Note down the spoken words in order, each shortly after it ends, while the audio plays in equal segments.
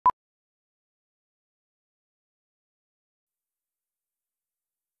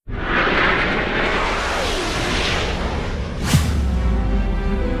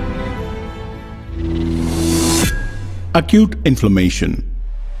Acute inflammation.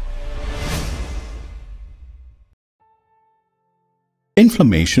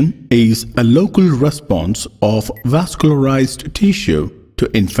 Inflammation is a local response of vascularized tissue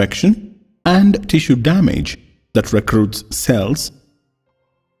to infection and tissue damage that recruits cells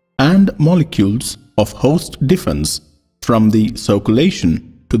and molecules of host defense from the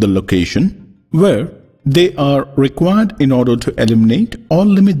circulation to the location where they are required in order to eliminate or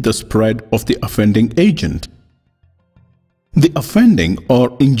limit the spread of the offending agent. The offending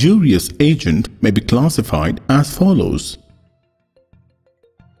or injurious agent may be classified as follows.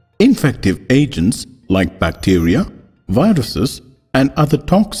 Infective agents like bacteria, viruses, and other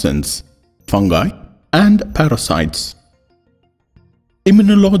toxins, fungi, and parasites.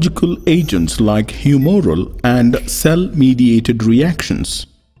 Immunological agents like humoral and cell-mediated reactions.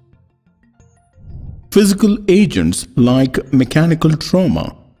 Physical agents like mechanical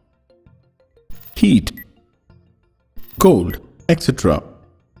trauma, heat, cold, etc.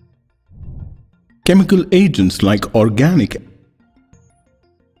 Chemical agents like organic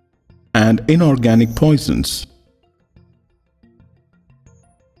and inorganic poisons.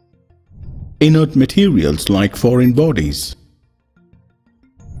 Inert materials like foreign bodies.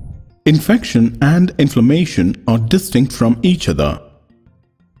 Infection and inflammation are distinct from each other.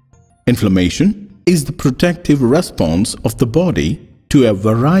 Inflammation is the protective response of the body to a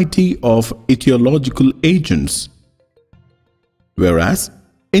variety of etiological agents, whereas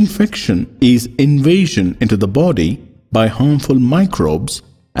infection is invasion into the body by harmful microbes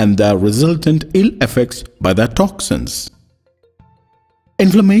and their resultant ill effects by their toxins.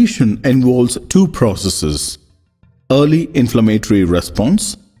 Inflammation involves two processes: early inflammatory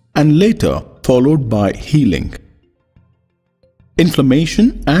response and later followed by healing.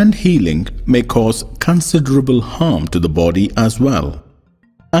 Inflammation and healing may cause considerable harm to the body as well,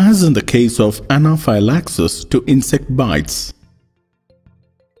 as in the case of anaphylaxis to insect bites.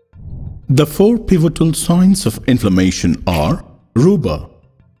 The four pivotal signs of inflammation are rubor,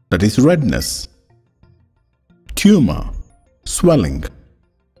 that is redness, tumor, swelling,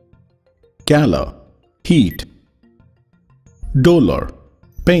 callor, heat, dolor,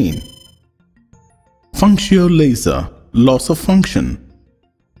 pain, functio laesa, loss of function.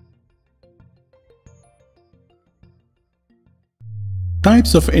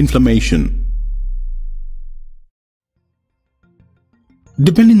 Types of inflammation.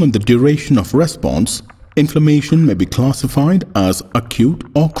 Depending on the duration of response, inflammation may be classified as acute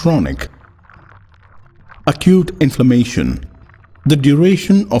or chronic. Acute inflammation. The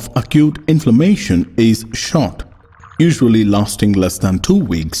duration of acute inflammation is short, usually lasting less than 2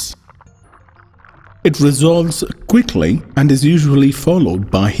 weeks. It resolves quickly and is usually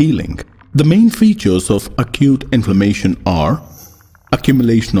followed by healing. The main features of acute inflammation are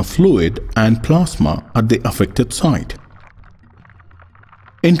accumulation of fluid and plasma at the affected site,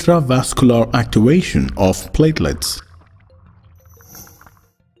 intravascular activation of platelets,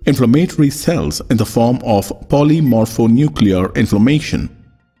 inflammatory cells in the form of polymorphonuclear inflammation.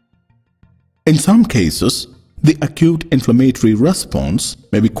 In some cases, the acute inflammatory response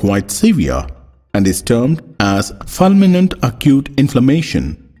may be quite severe and is termed as fulminant acute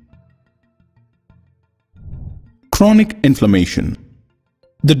inflammation. Chronic inflammation.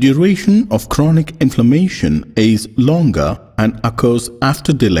 The duration of chronic inflammation is longer and occurs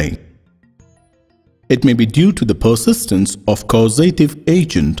after delay. It may be due to the persistence of causative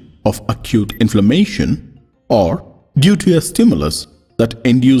agent of acute inflammation or due to a stimulus that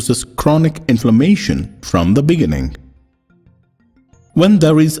induces chronic inflammation from the beginning. When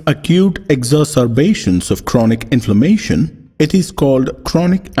there is acute exacerbations of chronic inflammation, it is called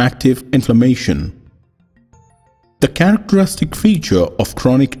chronic active inflammation. The characteristic feature of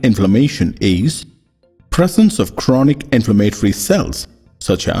chronic inflammation is presence of chronic inflammatory cells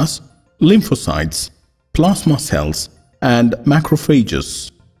such as lymphocytes, plasma cells, and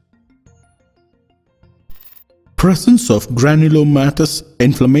macrophages. Presence of granulomatous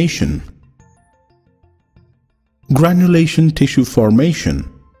inflammation. Granulation tissue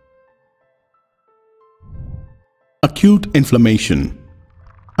formation. Acute inflammation.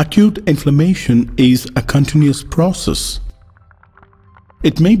 Acute inflammation is a continuous process.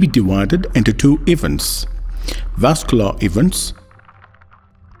 It may be divided into two events: vascular events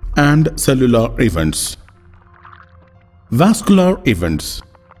and cellular events. Vascular events.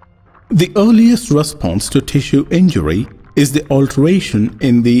 The earliest response to tissue injury is the alteration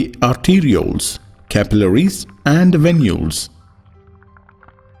in the arterioles, capillaries, and venules.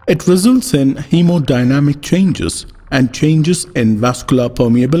 It results in hemodynamic changes and changes in vascular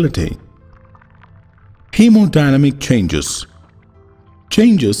permeability. Hemodynamic changes.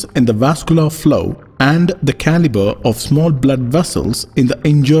 Changes in the vascular flow and the caliber of small blood vessels in the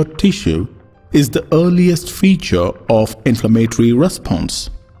injured tissue is the earliest feature of inflammatory response.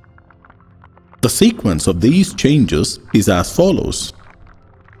 The sequence of these changes is as follows.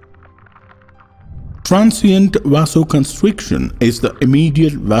 Transient vasoconstriction is the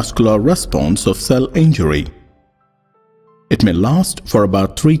immediate vascular response of cell injury. It may last for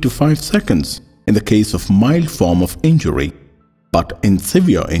about 3 to 5 seconds in the case of mild form of injury, but in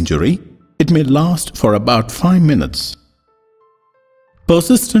severe injury, it may last for about 5 minutes.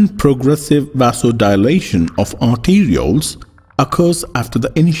 Persistent progressive vasodilation of arterioles occurs after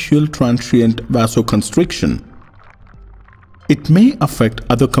the initial transient vasoconstriction. It may affect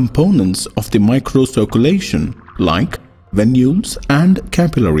other components of the microcirculation like venules and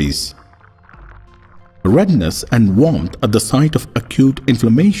capillaries. Redness and warmth at the site of acute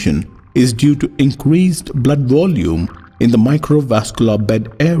inflammation is due to increased blood volume in the microvascular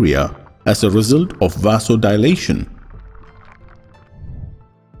bed area as a result of vasodilation.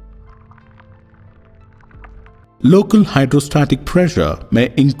 Local hydrostatic pressure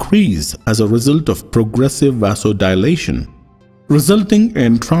may increase as a result of progressive vasodilation, resulting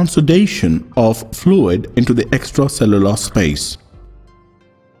in transudation of fluid into the extracellular space.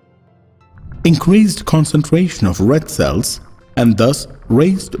 Increased concentration of red cells and thus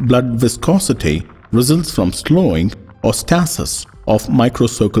raised blood viscosity results from slowing or stasis of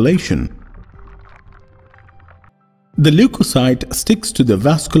microcirculation. The leukocyte sticks to the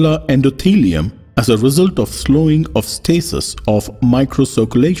vascular endothelium as a result of slowing of stasis of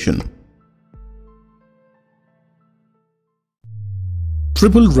microcirculation.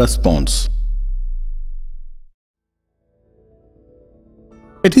 Triple response.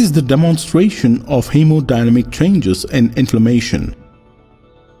 It is the demonstration of hemodynamic changes in inflammation.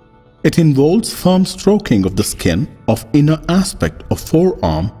 It involves firm stroking of the skin of inner aspect of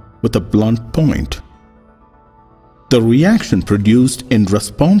forearm with a blunt point. The reaction produced in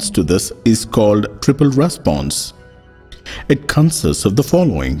response to this is called triple response. It consists of the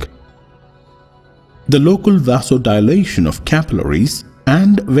following: the local vasodilation of capillaries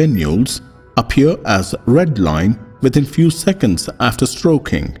and venules appear as red line within few seconds after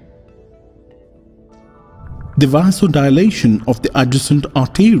stroking. The vasodilation of the adjacent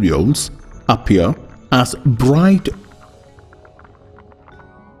arterioles appear as bright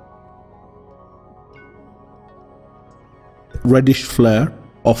reddish flare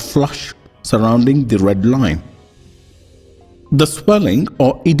or flush surrounding the red line. The swelling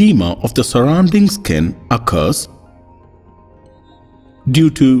or edema of the surrounding skin occurs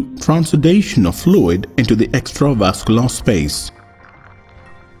due to transudation of fluid into the extravascular space.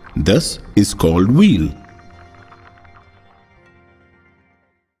 This is called wheal.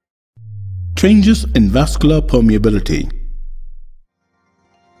 Changes in vascular permeability.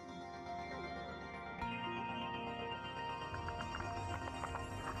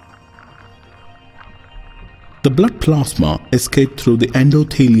 The blood plasma escapes through the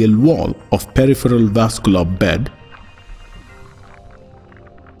endothelial wall of peripheral vascular bed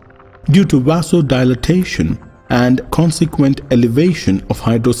due to vasodilatation and consequent elevation of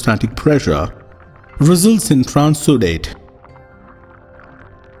hydrostatic pressure, results in transudate.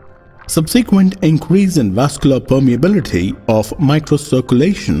 Subsequent increase in vascular permeability of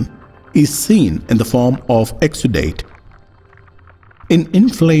microcirculation is seen in the form of exudate. In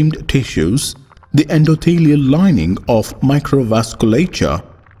inflamed tissues, the endothelial lining of microvasculature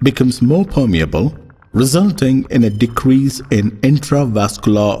becomes more permeable, resulting in a decrease in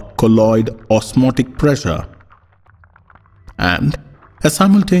intravascular colloid osmotic pressure and a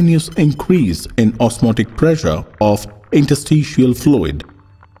simultaneous increase in osmotic pressure of interstitial fluid.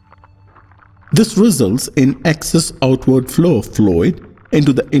 This results in excess outward flow of fluid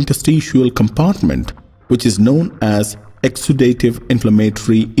into the interstitial compartment, which is known as exudative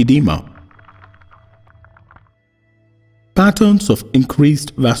inflammatory edema. Patterns of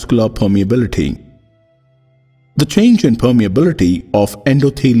increased vascular permeability. The change in permeability of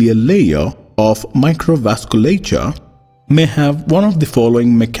endothelial layer of microvasculature may have one of the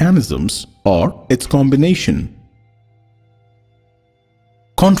following mechanisms or its combination.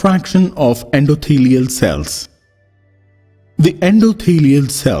 Contraction of endothelial cells. The endothelial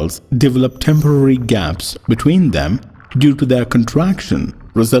cells develop temporary gaps between them due to their contraction,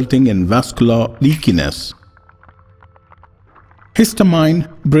 resulting in vascular leakiness. Histamine,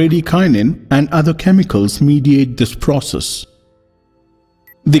 bradykinin, and other chemicals mediate this process.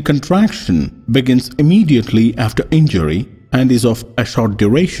 The contraction begins immediately after injury and is of a short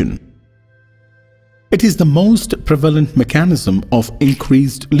duration. It is the most prevalent mechanism of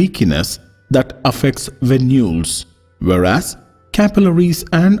increased leakiness that affects venules, whereas capillaries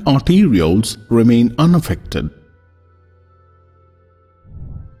and arterioles remain unaffected.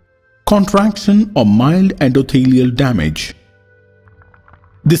 Contraction or mild endothelial damage.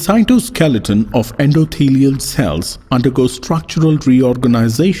 The cytoskeleton of endothelial cells undergoes structural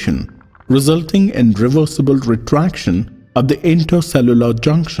reorganization, resulting in reversible retraction at the intercellular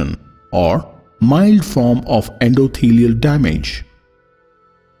junction or mild form of endothelial damage.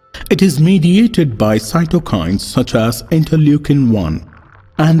 It is mediated by cytokines such as interleukin-1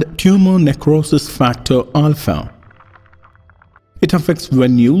 and tumor necrosis factor alpha. It affects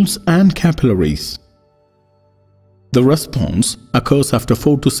venules and capillaries. The response occurs after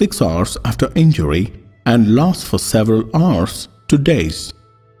 4 to 6 hours after injury and lasts for several hours to days.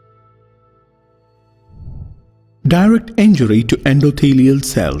 Direct injury to endothelial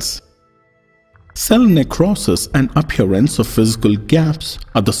cells. Cell necrosis and appearance of physical gaps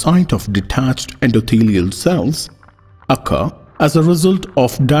at the site of detached endothelial cells occur as a result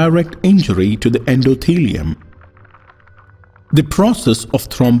of direct injury to the endothelium. The process of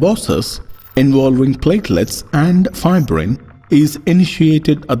thrombosis involving platelets and fibrin is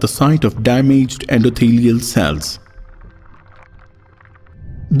initiated at the site of damaged endothelial cells.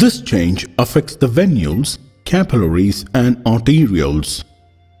 This change affects the venules, capillaries and arterioles.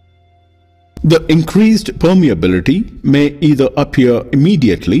 The increased permeability may either appear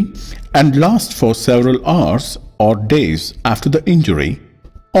immediately and last for several hours or days after the injury,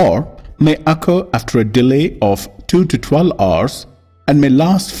 or may occur after a delay of 2 to 12 hours and may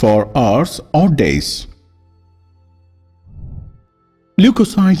last for hours or days.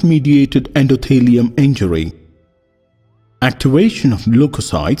 Leukocyte-mediated endothelium injury. Activation of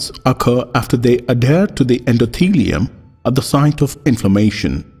leukocytes occur after they adhere to the endothelium at the site of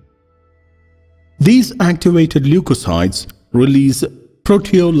inflammation. These activated leukocytes release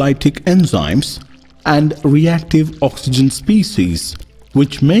proteolytic enzymes and reactive oxygen species,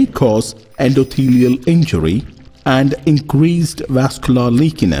 which may cause endothelial injury and increased vascular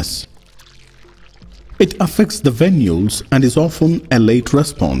leakiness. It affects the venules and is often a late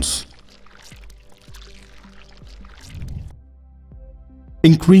response.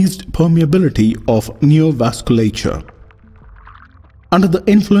 Increased permeability of neovasculature. Under the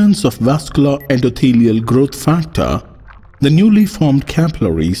influence of vascular endothelial growth factor, the newly formed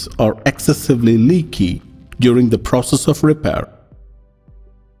capillaries are excessively leaky during the process of repair.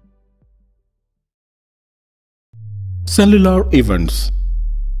 Cellular events.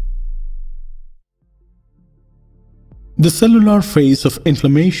 The cellular phase of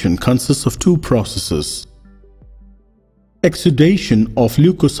inflammation consists of two processes: exudation of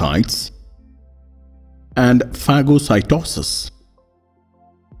leukocytes and phagocytosis.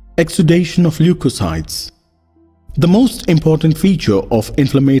 Exudation of leukocytes. The most important feature of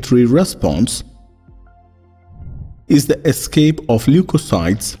inflammatory response is the escape of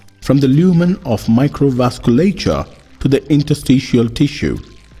leukocytes from the lumen of microvasculature to the interstitial tissue.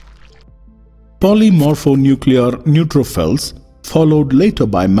 Polymorphonuclear neutrophils, followed later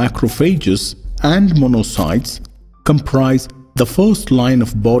by macrophages and monocytes, comprise the first line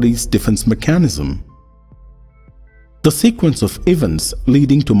of body's defense mechanism. The sequence of events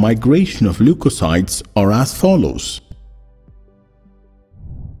leading to migration of leukocytes are as follows.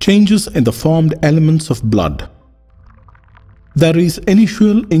 Changes in the formed elements of blood. There is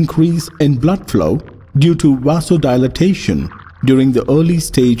initial increase in blood flow due to vasodilatation during the early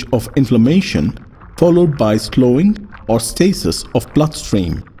stage of inflammation, followed by slowing or stasis of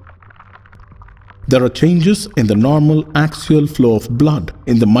bloodstream. There are changes in the normal axial flow of blood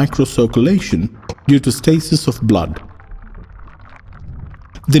in the microcirculation due to stasis of blood.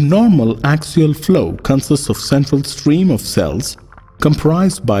 The normal axial flow consists of central stream of cells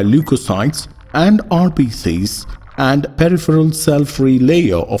comprised by leukocytes and RBCs and peripheral cell-free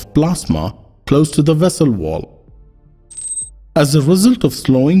layer of plasma close to the vessel wall. As a result of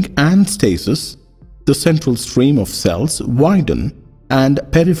slowing and stasis, the central stream of cells widen and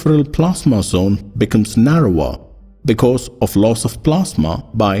peripheral plasma zone becomes narrower because of loss of plasma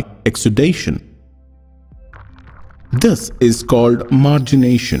by exudation. This is called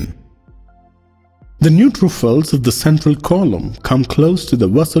margination. The neutrophils of the central column come close to the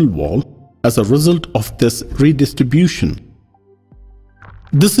vessel wall as a result of this redistribution.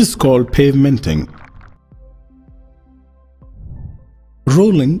 This is called pavementing.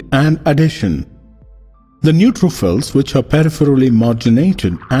 Rolling and adhesion. The neutrophils, which are peripherally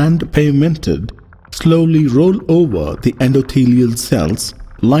marginated and pavemented, slowly roll over the endothelial cells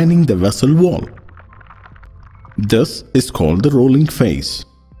lining the vessel wall. This is called the rolling phase.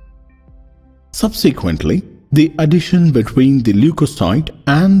 Subsequently, the adhesion between the leukocyte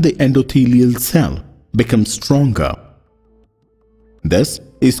and the endothelial cell becomes stronger. This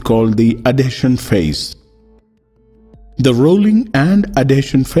is called the adhesion phase. The rolling and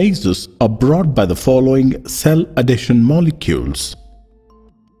adhesion phases are brought by the following cell adhesion molecules.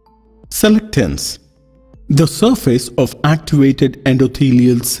 Selectins. The surface of activated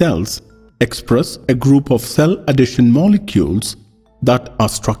endothelial cells express a group of cell adhesion molecules that are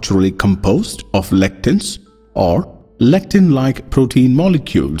structurally composed of lectins or lectin-like protein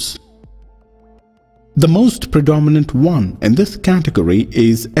molecules. The most predominant one in this category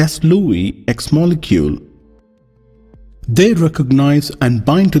is S3DMedimagic molecule. They recognize and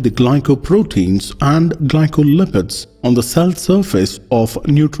bind to the glycoproteins and glycolipids on the cell surface of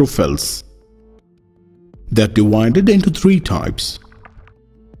neutrophils. They are divided into three types.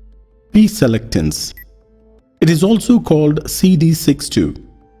 P-selectins. It is also called CD62.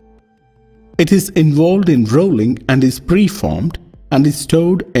 It is involved in rolling and is preformed and is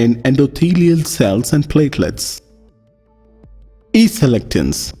stored in endothelial cells and platelets.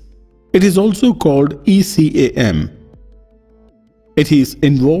 E-selectins. It is also called ECAM. It is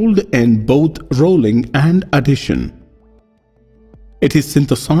involved in both rolling and adhesion. It is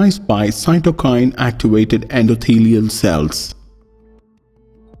synthesized by cytokine-activated endothelial cells.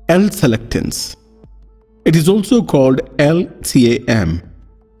 L-selectins. It is also called LCAM.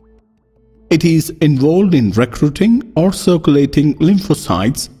 It is involved in recruiting or circulating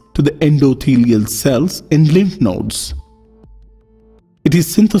lymphocytes to the endothelial cells in lymph nodes. It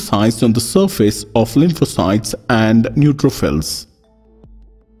is synthesized on the surface of lymphocytes and neutrophils.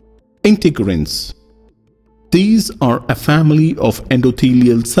 Integrins. These are a family of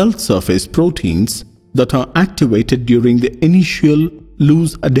endothelial cell surface proteins that are activated during the initial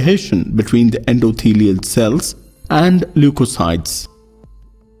loose adhesion between the endothelial cells and leukocytes.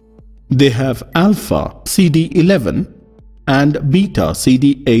 They have alpha CD11 and beta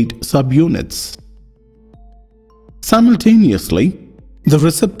CD8 subunits. Simultaneously, the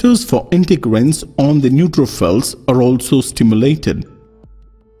receptors for integrins on the neutrophils are also stimulated.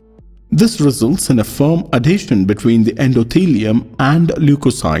 This results in a firm adhesion between the endothelium and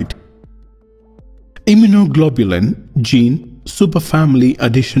leukocyte. Immunoglobulin gene superfamily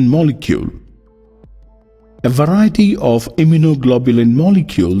adhesion molecule. A variety of immunoglobulin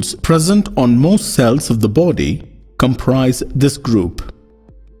molecules present on most cells of the body comprise this group.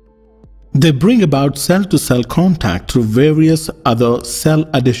 They bring about cell-to-cell contact through various other cell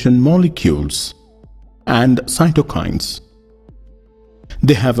adhesion molecules and cytokines.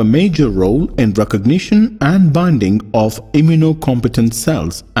 They have a major role in recognition and binding of immunocompetent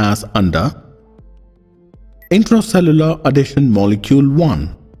cells as under intracellular adhesion molecule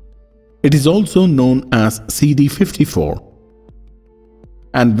 1. It is also known as CD54,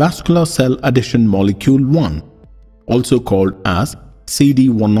 and vascular cell adhesion molecule 1, also called as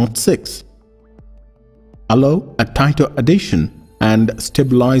CD106, allow a tighter adhesion and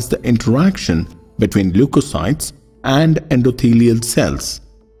stabilize the interaction between leukocytes and endothelial cells.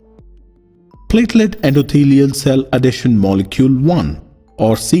 Platelet endothelial cell adhesion molecule 1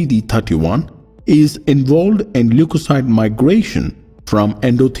 or CD31 is involved in leukocyte migration from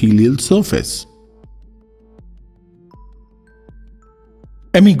endothelial surface.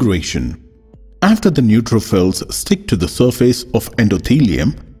 Emigration. After the neutrophils stick to the surface of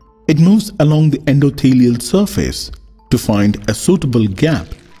endothelium, it moves along the endothelial surface to find a suitable gap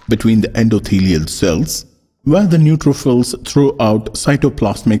between the endothelial cells where the neutrophils throw out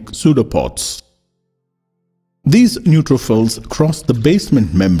cytoplasmic pseudopods. These neutrophils cross the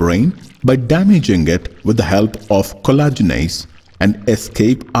basement membrane by damaging it with the help of collagenase and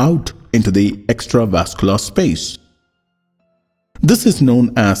escape out into the extravascular space. This is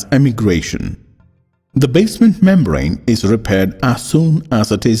known as emigration. The basement membrane is repaired as soon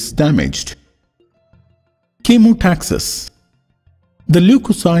as it is damaged. Chemotaxis. The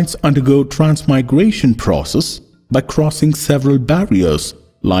leukocytes undergo transmigration process by crossing several barriers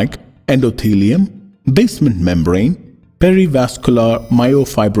like endothelium, basement membrane, perivascular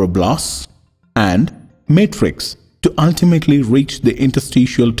myofibroblasts, and matrix to ultimately reach the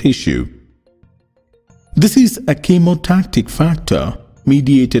interstitial tissue. This is a chemotactic factor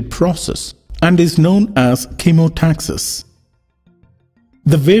mediated process and is known as chemotaxis.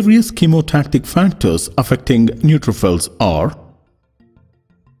 The various chemotactic factors affecting neutrophils are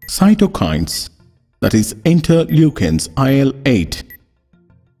cytokines, that is interleukins IL-8,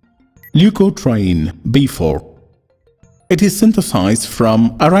 leukotriene B4. It is synthesized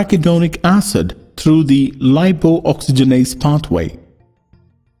from arachidonic acid through the lipooxygenase pathway.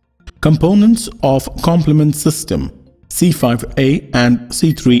 Components of complement system C5a and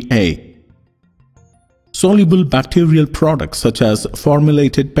C3a. Soluble bacterial products such as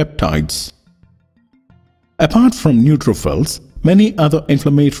formulated peptides. Apart from neutrophils, many other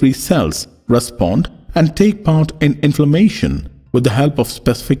inflammatory cells respond and take part in inflammation with the help of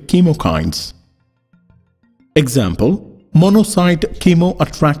specific chemokines. Example: monocyte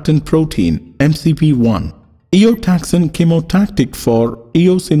chemoattractant protein MCP1, eotaxin chemotactic for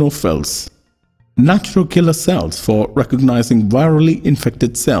eosinophils, natural killer cells for recognizing virally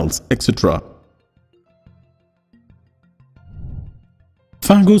infected cells, etc.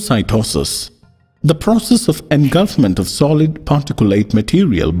 Phagocytosis. The process of engulfment of solid particulate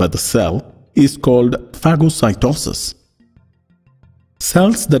material by the cell is called phagocytosis.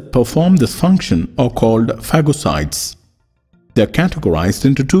 Cells that perform this function are called phagocytes. They are categorized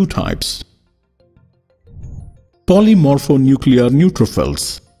into two types. Polymorphonuclear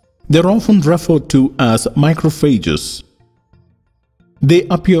neutrophils. They are often referred to as macrophages. They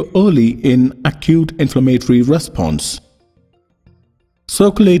appear early in acute inflammatory response.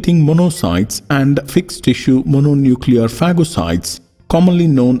 Circulating monocytes and fixed tissue mononuclear phagocytes, commonly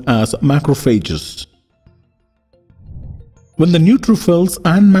known as macrophages. When the neutrophils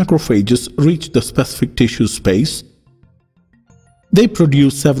and macrophages reach the specific tissue space, they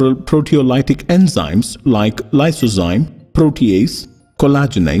produce several proteolytic enzymes like lysozyme, protease,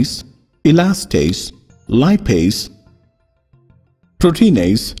 collagenase, elastase, lipase,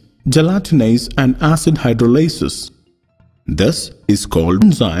 proteinase, gelatinase, and acid hydrolases. This is called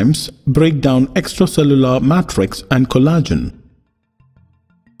enzymes break down extracellular matrix and collagen.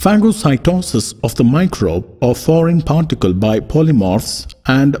 Phagocytosis of the microbe or foreign particle by polymorphs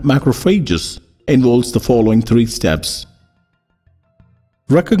and macrophages involves the following three steps: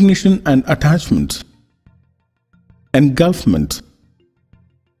 recognition and attachment, engulfment,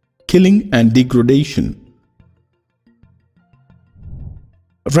 killing and degradation.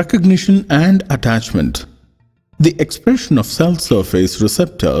 Recognition and attachment. The expression of cell surface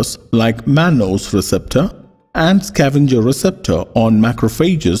receptors like mannose receptor and scavenger receptor on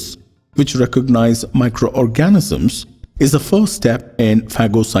macrophages, which recognize microorganisms, is the first step in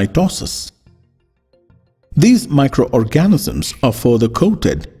phagocytosis. These microorganisms are further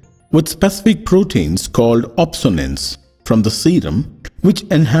coated with specific proteins called opsonins from the serum, which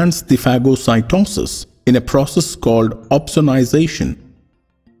enhance the phagocytosis in a process called opsonization.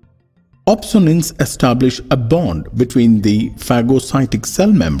 Opsonins establish a bond between the phagocytic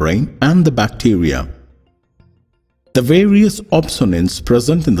cell membrane and the bacteria. The various opsonins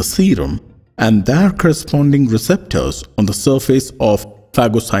present in the serum and their corresponding receptors on the surface of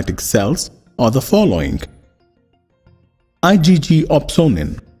phagocytic cells are the following. IgG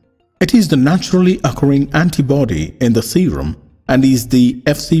opsonin. It is the naturally occurring antibody in the serum and is the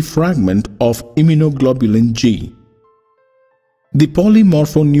Fc fragment of immunoglobulin G. The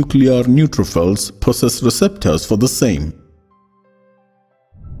polymorphonuclear neutrophils possess receptors for the same.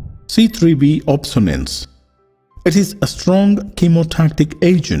 C3b opsonins. It is a strong chemotactic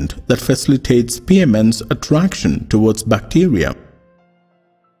agent that facilitates PMN's attraction towards bacteria.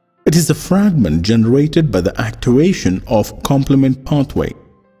 It is a fragment generated by the activation of complement pathway.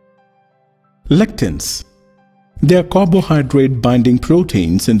 Lectins. They are carbohydrate-binding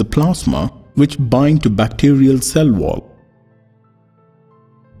proteins in the plasma which bind to bacterial cell wall.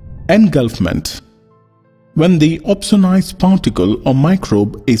 Engulfment. When the opsonized particle or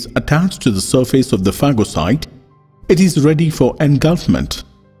microbe is attached to the surface of the phagocyte, it is ready for engulfment.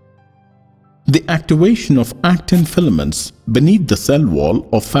 The activation of actin filaments beneath the cell wall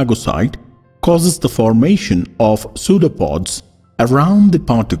of phagocyte causes the formation of pseudopods around the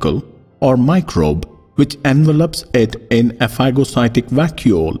particle or microbe which envelops it in a phagocytic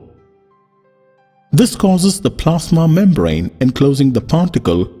vacuole. This causes the plasma membrane enclosing the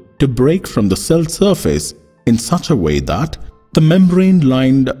particle to break from the cell surface in such a way that the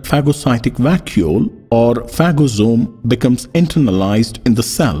membrane-lined phagocytic vacuole or phagosome becomes internalized in the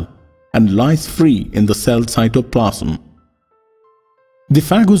cell and lies free in the cell cytoplasm. The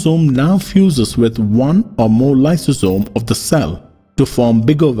phagosome now fuses with one or more lysosome of the cell to form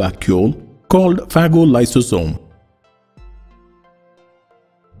bigger vacuole called phagolysosome.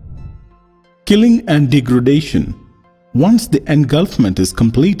 Killing and degradation. Once the engulfment is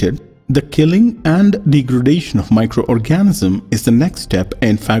completed, the killing and degradation of microorganism is the next step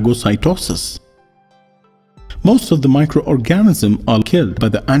in phagocytosis. Most of the microorganisms are killed by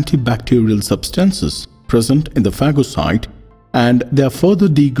the antibacterial substances present in the phagocyte, and they are further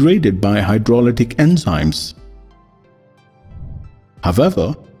degraded by hydrolytic enzymes.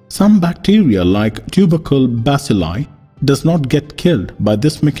 However, some bacteria like tubercle bacilli does not get killed by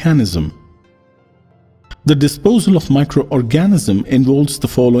this mechanism. The disposal of microorganism involves the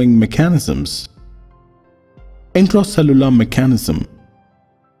following mechanisms. Intracellular mechanism.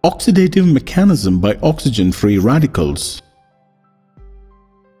 Oxidative mechanism by oxygen-free radicals.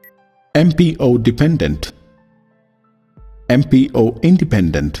 MPO dependent, MPO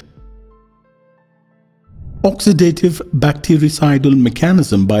independent. Oxidative bactericidal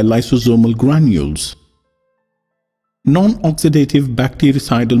mechanism by lysosomal granules. Non-oxidative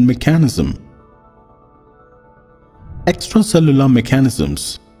bactericidal mechanism. Extracellular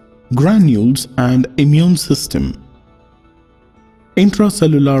mechanisms, granules and immune system.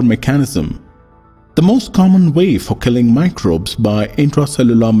 Intracellular mechanism. The most common way for killing microbes by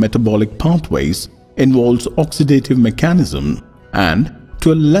intracellular metabolic pathways involves oxidative mechanism and,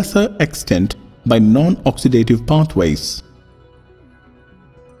 to a lesser extent, by non-oxidative pathways.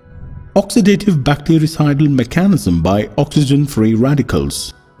 Oxidative bactericidal mechanism by oxygen-free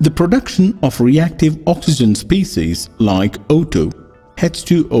radicals. The production of reactive oxygen species like O2,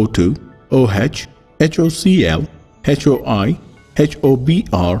 H2O2, OH, HOCl, HOI,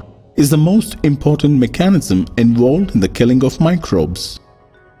 HOBr is the most important mechanism involved in the killing of microbes.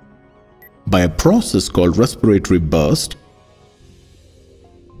 By a process called respiratory burst,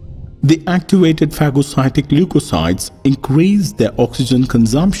 the activated phagocytic leukocytes increase their oxygen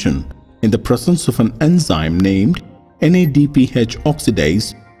consumption in the presence of an enzyme named NADPH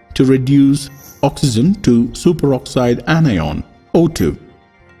oxidase to reduce oxygen to superoxide anion, O2.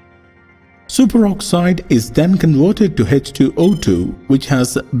 Superoxide is then converted to H2O2, which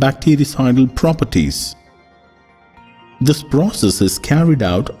has bactericidal properties. This process is carried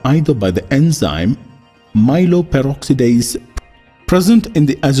out either by the enzyme myeloperoxidase present in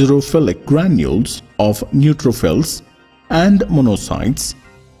the azurophilic granules of neutrophils and monocytes,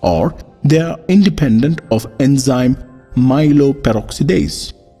 or they are independent of enzyme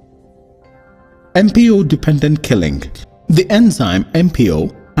myeloperoxidase. MPO-dependent killing. The enzyme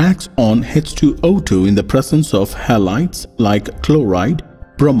MPO acts on H2O2 in the presence of halides like chloride,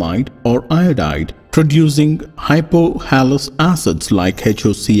 bromide or iodide, producing hypohalous acids like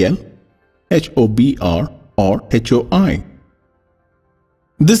HOCl, HOBr or HOI.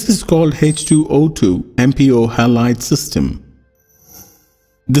 This is called H2O2 MPO halide system.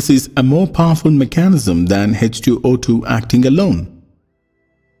 This is a more powerful mechanism than H2O2 acting alone.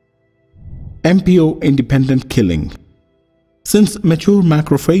 MPO-independent killing. Since mature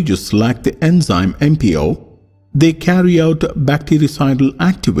macrophages lack the enzyme MPO, they carry out bactericidal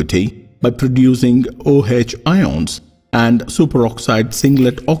activity by producing OH ions and superoxide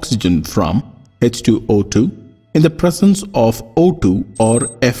singlet oxygen from H2O2 in the presence of O2 or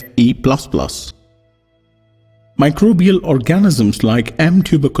Fe++. Microbial organisms like M.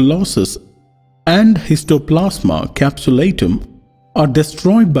 tuberculosis and Histoplasma capsulatum are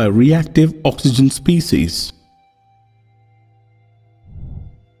destroyed by reactive oxygen species.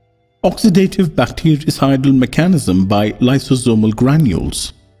 Oxidative bactericidal mechanism by lysosomal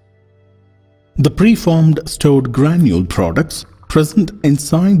granules. The preformed stored granule products present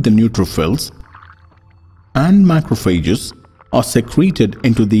inside the neutrophils and macrophages are secreted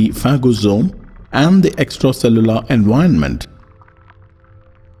into the phagosome and the extracellular environment.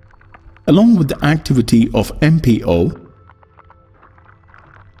 Along with the activity of MPO,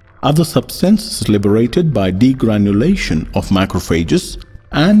 other substances liberated by degranulation of macrophages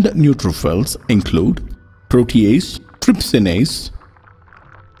and neutrophils include protease, trypsinase,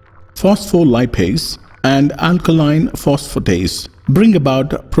 phospholipase, and alkaline phosphatase, bring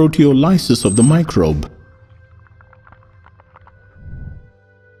about proteolysis of the microbe.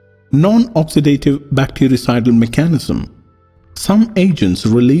 Non-oxidative bactericidal mechanism. Some agents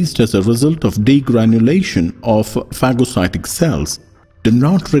released as a result of degranulation of phagocytic cells do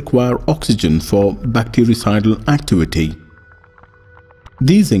not require oxygen for bactericidal activity.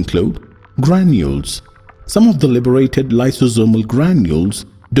 These include granules. Some of the liberated lysosomal granules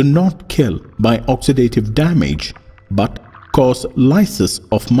do not kill by oxidative damage but cause lysis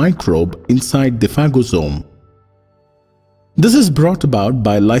of microbe inside the phagosome. This is brought about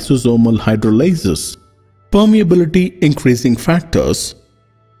by lysosomal hydrolases, permeability increasing factors,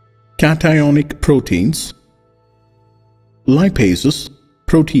 cationic proteins, lipases,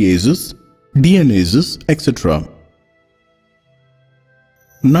 proteases, DNases, etc.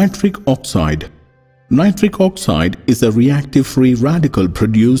 Nitric oxide. Nitric oxide is a reactive free radical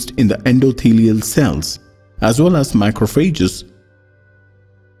produced in the endothelial cells as well as macrophages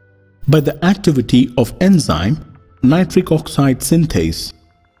by the activity of enzyme nitric oxide synthase.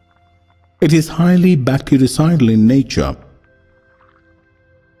 It is highly bactericidal in nature.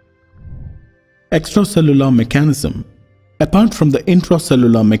 Extracellular mechanism. Apart from the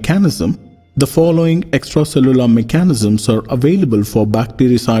intracellular mechanism, the following extracellular mechanisms are available for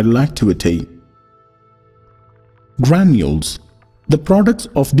bactericidal activity. Granules. The products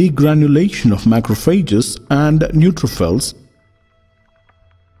of degranulation of macrophages and neutrophils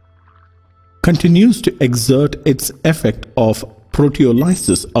continues to exert its effect of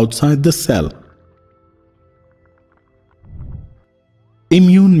proteolysis outside the cell.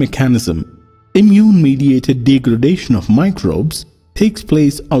 Immune mechanism. Immune-mediated degradation of microbes takes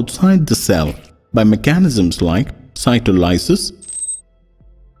place outside the cell by mechanisms like cytolysis,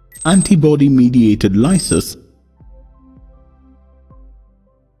 antibody-mediated lysis,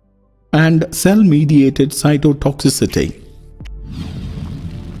 and cell-mediated cytotoxicity.